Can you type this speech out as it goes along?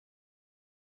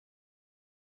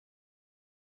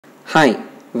Hi,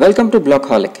 welcome to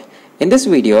Blockholic. In this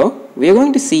video, we are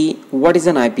going to see what is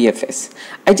an IPFS.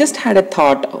 I just had a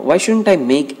thought, why shouldn't I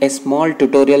make a small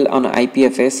tutorial on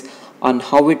IPFS on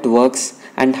how it works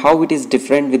and how it is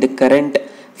different with the current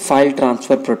file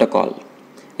transfer protocol.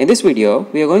 In this video,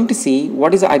 we are going to see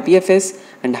what is IPFS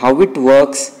and how it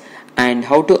works and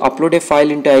how to upload a file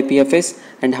into IPFS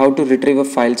and how to retrieve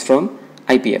files from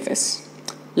IPFS.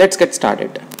 Let's get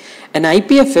started. An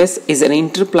IPFS is an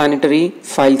interplanetary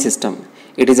file system.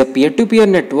 It is a peer-to-peer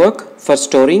network for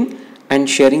storing and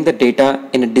sharing the data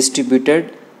in a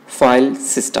distributed file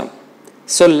system.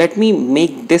 So let me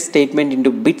make this statement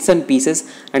into bits and pieces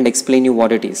and explain you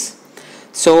what it is.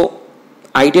 So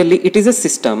ideally it is a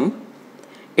system.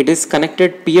 It is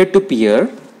connected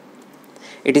peer-to-peer.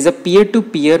 It is a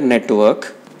peer-to-peer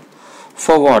network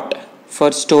for what?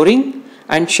 For storing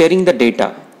and sharing the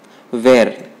data.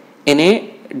 Where? In a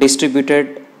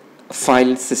distributed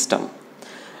file system.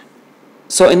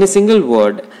 So in a single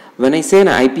word, when I say an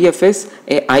IPFS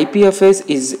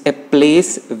is a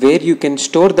place where you can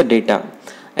store the data.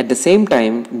 At the same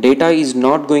time, data is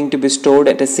not going to be stored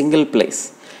at a single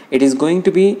place. It is going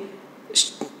to be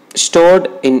stored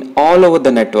in all over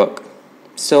the network.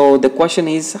 So the question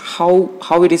is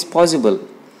how it is possible,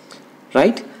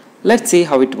 right? Let's see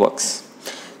how it works.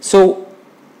 So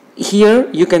here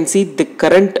you can see the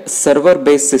current server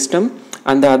based system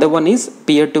and the other one is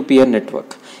peer-to-peer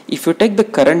network. If you take the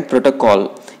current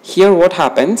protocol, here what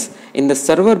happens in the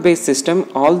server based system,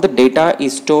 all the data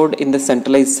is stored in the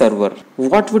centralized server.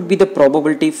 What would be the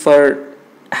probability for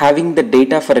having the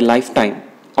data for a lifetime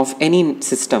of any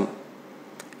system?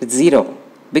 It's 0,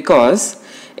 because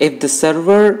if the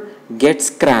server gets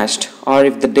crashed or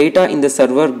if the data in the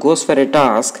server goes for a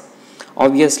task,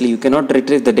 obviously you cannot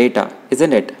retrieve the data,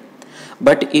 isn't it?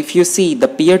 But if you see the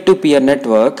peer-to-peer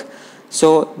network,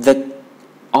 so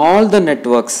all the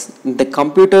networks, the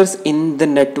computers in the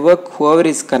network, whoever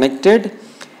is connected,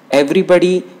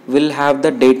 everybody will have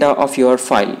the data of your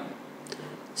file.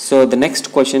 So the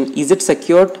next question, is it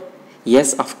secured?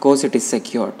 Yes, of course it is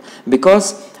secured,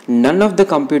 because none of the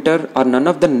computer or none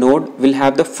of the node will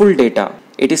have the full data.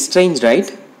 It is strange,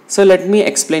 right? So let me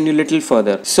explain you a little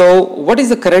further. So what is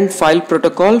the current file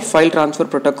protocol, file transfer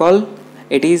protocol?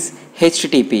 It is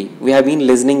HTTP. We have been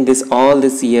listening this all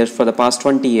this year for the past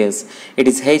 20 years. It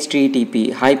is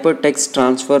HTTP, Hypertext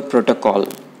Transfer Protocol.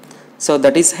 So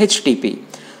that is HTTP.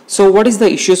 So what is the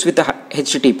issues with the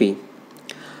HTTP?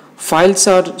 Files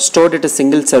are stored at a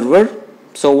single server.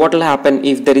 So what will happen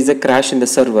if there is a crash in the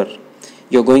server?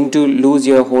 You're going to lose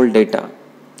your whole data.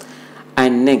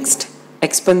 And next,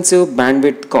 expensive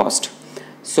bandwidth cost.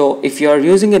 So if you are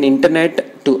using an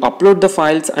internet to upload the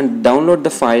files and download the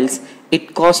files,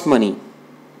 it costs money,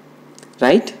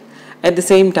 right? At the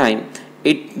same time,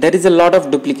 there is a lot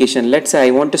of duplication. Let's say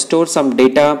I want to store some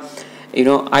data,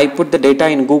 I put the data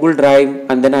in Google Drive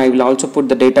and then I will also put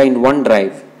the data in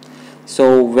OneDrive.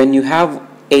 So when you have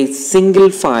a single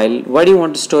file, why do you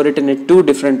want to store it in two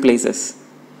different places?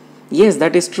 Yes,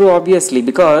 that is true, obviously,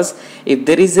 because if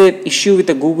there is an issue with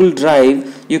the Google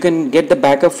Drive, you can get the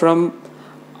backup from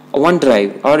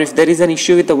OneDrive, or if there is an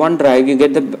issue with the OneDrive, you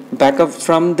get the backup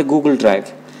from the Google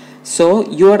Drive. So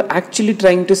you are actually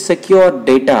trying to secure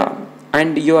data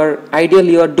and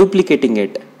ideally you are duplicating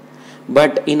it.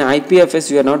 But in IPFS,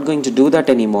 you are not going to do that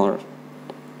anymore.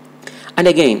 And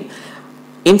again,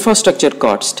 infrastructure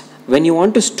cost. When you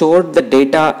want to store the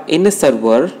data in a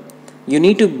server, you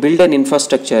need to build an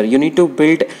infrastructure. You need to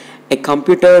build a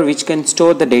computer which can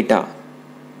store the data.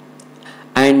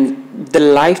 And the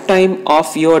lifetime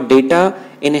of your data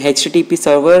in a HTTP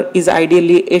server is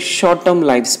ideally a short-term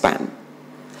lifespan.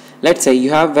 Let's say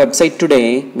you have a website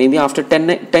today, maybe after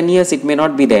 10 years it may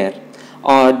not be there.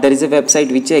 Or there is a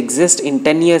website which exists in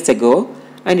 10 years ago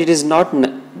and it is not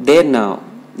there now.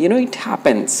 It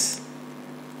happens.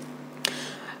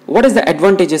 What is the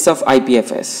advantages of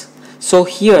IPFS? So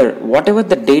here, whatever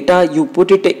the data you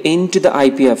put it into the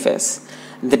IPFS,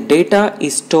 the data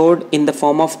is stored in the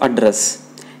form of address.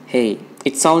 Hey,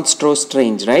 it sounds so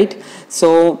strange, right?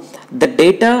 So the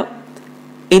data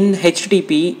in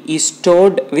HTTP is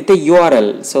stored with a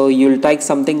URL. So you'll type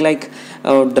something like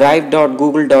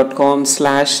drive.google.com/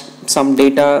 some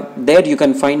data. There you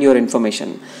can find your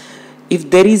information. If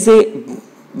there is a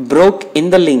broke in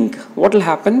the link, what will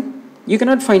happen? You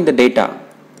cannot find the data.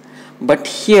 But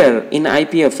here in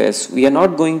IPFS, we are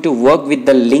not going to work with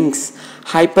the links,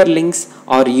 hyperlinks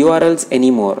or URLs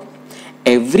anymore.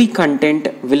 Every content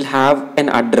will have an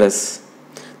address,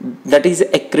 that is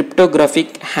a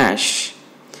cryptographic hash.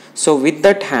 So with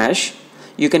that hash,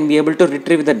 you can be able to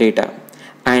retrieve the data.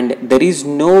 and there is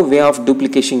no way of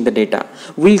duplicating the data.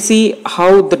 We'll see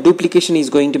how the duplication is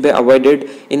going to be avoided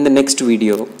in the next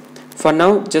video. For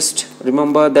now, just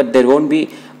remember that there won't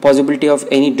be possibility of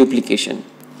any duplication.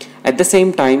 At the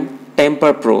same time,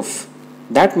 tamper proof.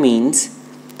 That means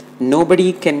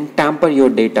nobody can tamper your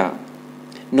data.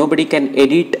 Nobody can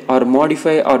edit or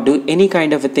modify or do any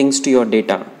kind of things to your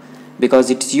data,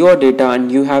 because it's your data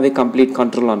and you have a complete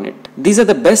control on it. These are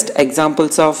the best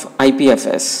examples of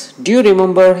IPFS. Do you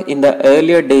remember in the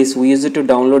earlier days we used to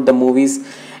download the movies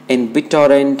in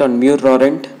BitTorrent or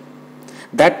MureTorrent?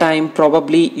 That time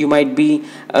probably you might be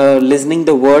listening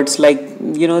the words like,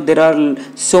 there are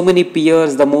so many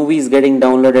peers, the movie is getting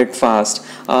downloaded fast.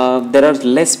 There are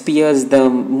less peers, the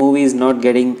movie is not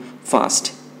getting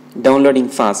fast, downloading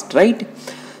fast, right?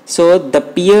 So the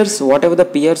peers, whatever the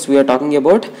peers we are talking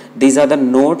about, these are the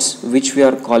nodes which we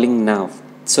are calling now.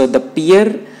 So the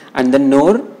peer and the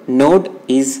node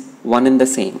is one and the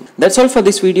same. That's all for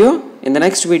this video. In the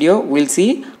next video we'll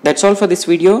see. That's all for this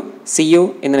video. See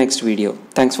you in the next video.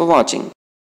 Thanks for watching.